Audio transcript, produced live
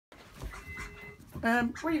Where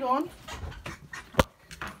are you going?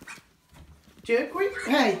 Duke,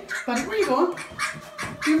 hey, buddy, where are you going?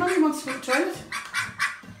 Your mummy wants to go to the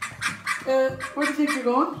toilet. Where do you think you're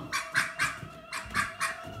going?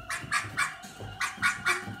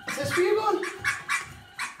 Is this where you're going?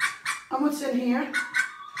 And what's in here?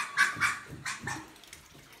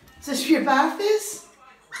 Is this where your bath is?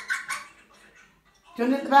 Do you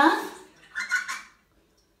want to get the bath?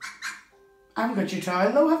 I haven't got your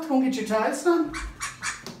towel though. I have to go and get your towel, son.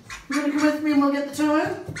 You going to come with me and we'll get the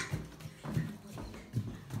towel?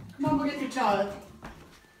 Come on, we'll get your towel.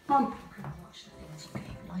 Come on.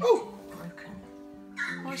 Oh!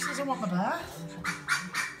 Oh, she doesn't want my bath.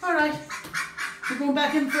 Alright. You're going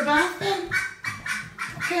back in for a bath then?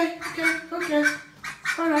 Okay.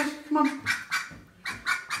 Alright, come on.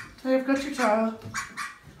 So I've got your towel.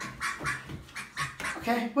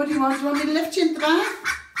 Okay, what do you want? Do you want me to lift you into the bath?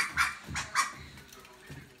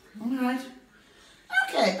 Alright.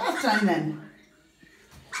 Okay, bath time then.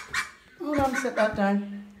 Hold on, set that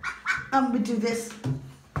down. And we do this.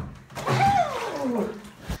 Oh,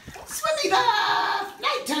 swimmy bath!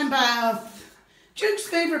 Nighttime bath! Duke's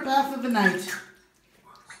favourite bath of the night.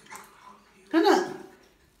 Isn't it?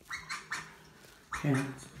 Okay.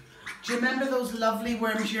 Do you remember those lovely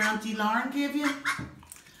worms your Auntie Lauren gave you?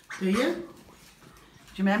 Do you?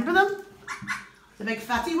 Do you remember them? The big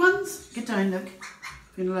fatty ones? Get down, look.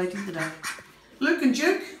 You're going to light the duck. Luke and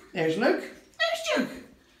Duke. There's Luke. There's Duke.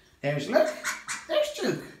 There's Luke. There's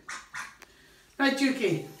Duke. Right,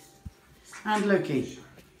 Dukey. And Lukey.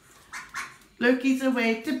 Lukey's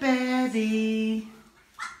away to beddie.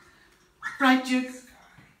 Right, Duke.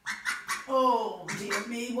 Oh, dear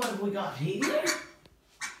me. What have we got here?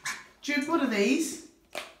 Duke, what are these?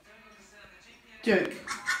 Duke.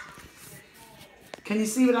 Can you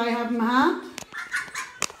see what I have in my hand?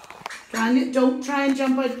 Can you? Don't try and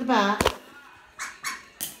jump out of the bath.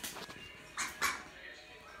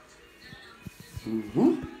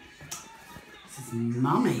 This is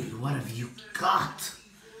Mummy. What have you got?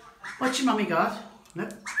 What's your mummy got?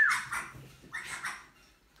 Look.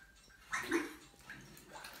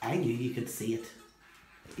 I knew you could see it.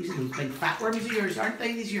 These are those big fat worms of yours, aren't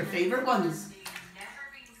they? These are your favourite ones.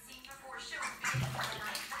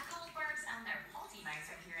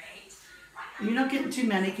 You're not getting too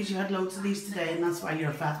many because you had loads of these today and that's why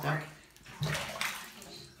you're a fat duck.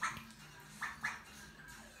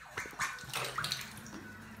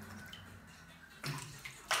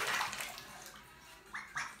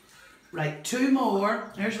 Right, 2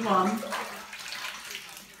 more. There's 1.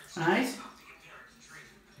 Right.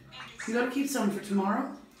 You got to keep some for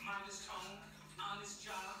tomorrow.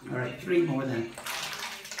 Alright, 3 more then.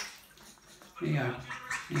 Here you are.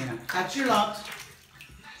 Yeah. That's your lot.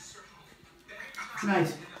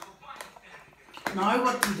 Right. Now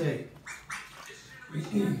what do you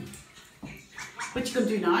do? What you gonna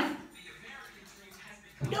do now?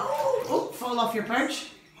 No! Oh, fall off your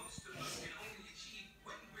perch.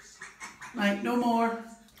 Right, no more.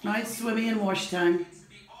 Now it's swimming and wash time.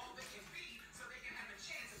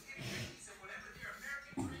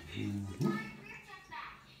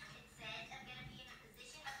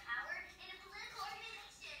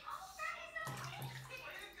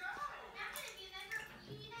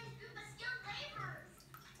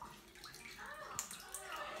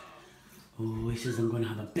 Oh, he says I'm going to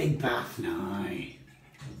have a big bath now.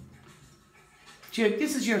 Duke,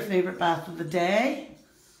 this is your favourite bath of the day.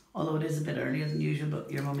 Although it is a bit earlier than usual,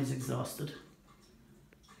 but your mummy's exhausted.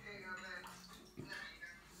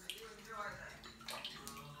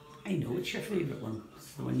 I know it's your favourite one.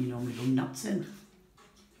 It's the one you normally go nuts in.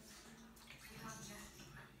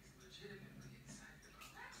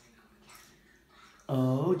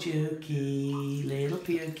 Oh, Dukey, little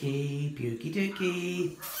Pukey, Pukey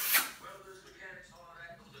Dukey.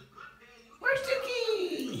 Where's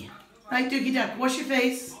Dukey? Right, Dukey Duck, wash your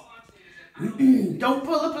face. Don't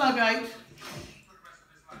pull the plug out.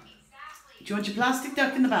 Do you want your plastic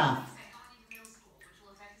duck in the bath? Do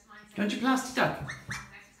you want your plastic duck?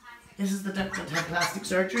 This is the duck that had plastic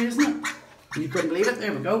surgery, isn't it? You couldn't believe it.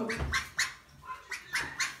 There we go.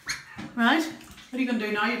 Right, what are you going to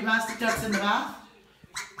do now? Your plastic duck's in the bath.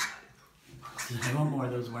 I want more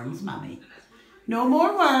of those worms, Mummy. No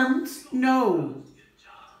more worms. No.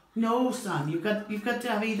 No, son. You've got to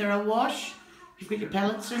have either a wash. You've got your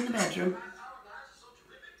pellets in the bedroom.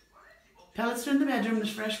 Pellets are in the bedroom. There's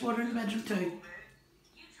fresh water in the bedroom too.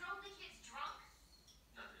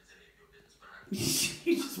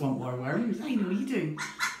 You just want more worms. I know you do.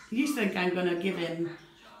 You think I'm going to give in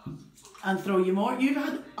and throw you more? You've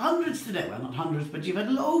had hundreds today. Well, not hundreds, but you've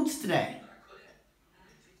had loads today.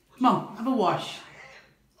 Come on, have a wash.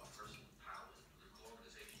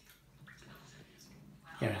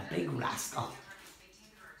 Big rascal.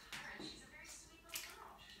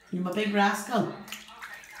 You're my big rascal.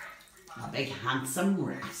 A big handsome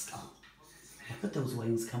rascal. Look at those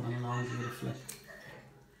wings coming along beautifully.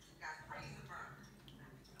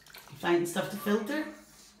 You finding stuff to filter?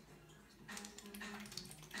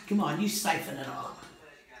 Come on, you siphon it all.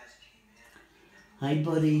 Hi,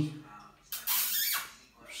 buddy.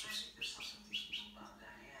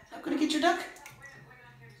 Not gonna get your duck?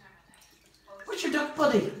 Where's your duck,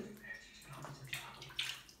 buddy?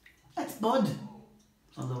 That's Bud.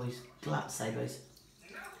 Although he's flat sideways.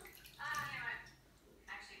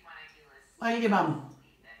 Why are you mum?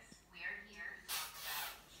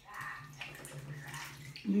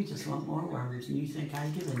 You just want more worms and you think I'll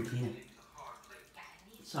give in to you.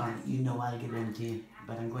 Sorry, you know I'll give in to you,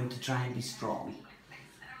 but I'm going to try and be strong.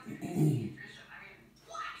 I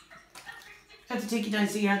have to take you down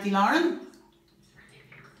to see your Auntie Lauren.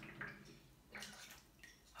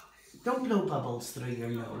 Don't blow bubbles through your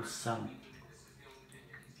nose, son.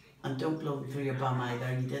 And don't blow them through your bum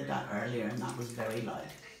either. You did that earlier and that was very loud.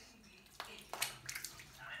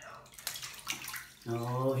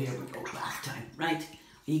 Oh, here we go, bath time. Right,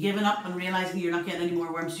 are you giving up and realising you're not getting any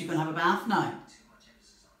more worms so you can have a bath now?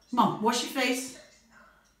 Mum, wash your face.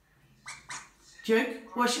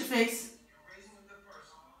 Duke, wash your face.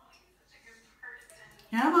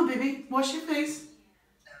 Yeah, Mum, baby, wash your face.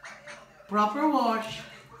 Proper wash.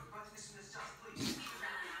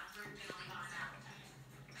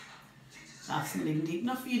 That's not even deep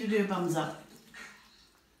enough for you to do a bums up.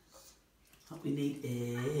 What we need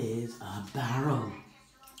is a barrel,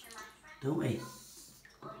 don't we?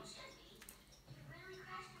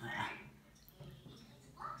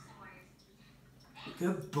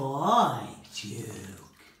 Good boy, Duke.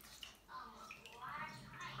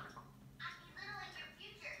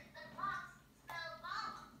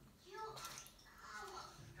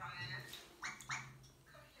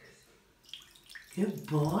 Good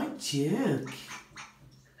boy, Duke.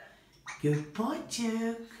 Good boy,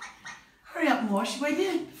 Duke. Hurry up and wash, will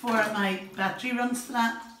you, before my battery runs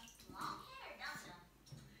flat.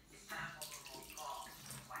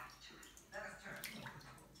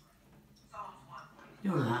 You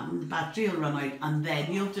know what'll happen, the battery will run out and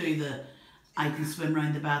then you'll do the I can swim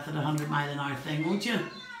round the bath at 100-mile-an-hour thing, won't you?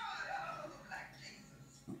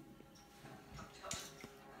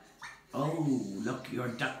 Oh, look, your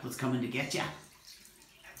duck was coming to get you.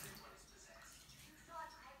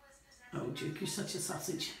 Oh, Duke, you're such a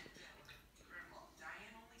sausage.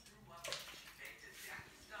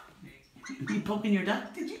 You poking your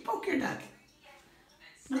duck? Did you poke your duck?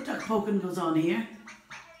 No duck poking goes on here.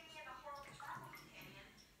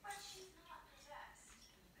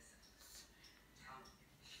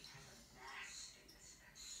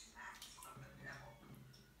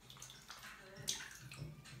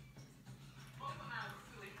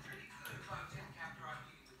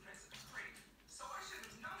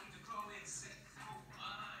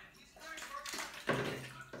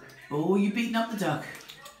 Oh, you beating up the duck.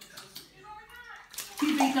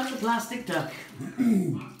 You beating up the plastic duck.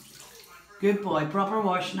 Good boy, proper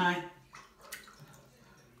wash now.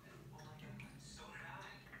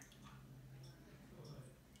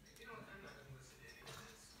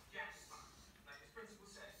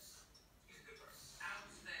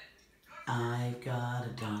 I've got a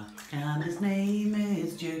duck and his name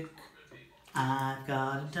is Duke. I've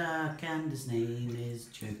got a duck and his name is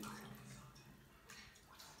Duke.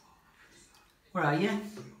 Where are you?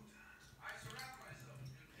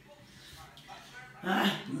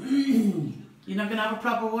 You're not going to have a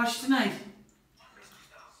proper wash tonight?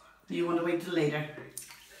 You want to wait till later?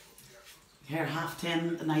 Your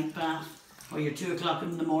 10:30 at the night bath? Or your 2 o'clock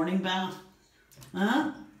in the morning bath?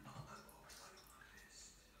 Huh?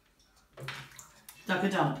 Duck a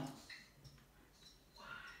dump.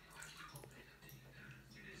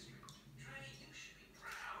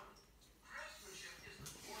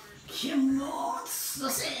 Come on,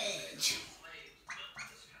 sausage!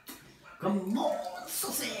 Come on,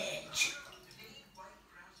 sausage!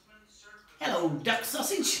 Hello, duck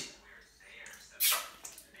sausage!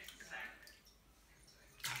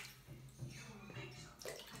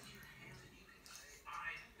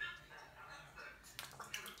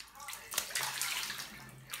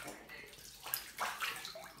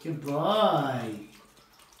 Good boy!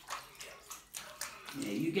 Yeah,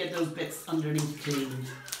 you get those bits underneath cleaned.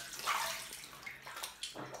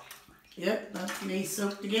 Yep, that's me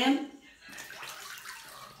soaked again.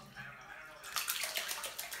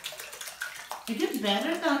 You're getting better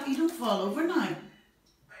at that. You don't fall over now.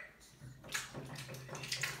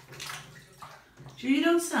 Sure you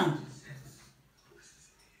don't, Sam?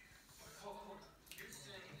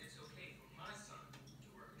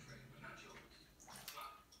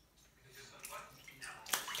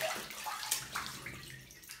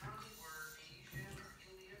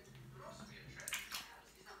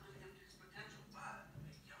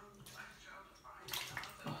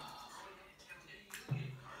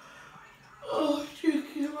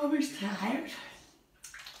 You're tired.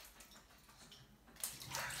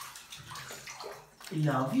 I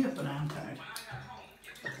love you, but I'm tired.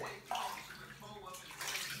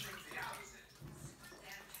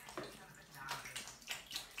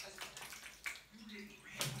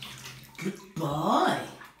 Good boy.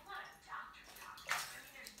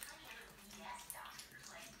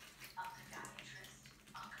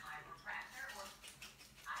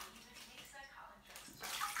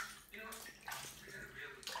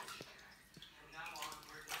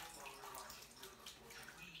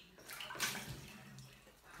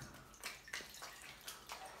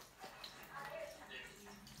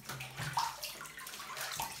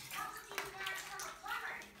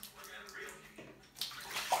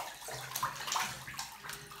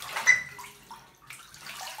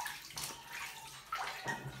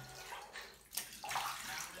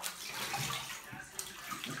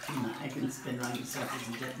 I can spin around in circles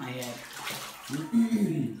and get my head.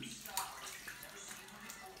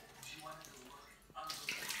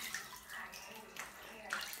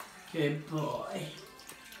 Good boy.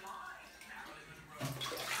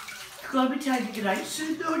 It's gonna be time to get out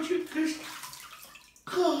soon, don't you?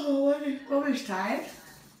 Oh, I'm always tired.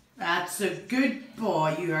 That's a good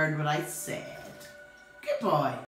boy. You heard what I said. Good boy.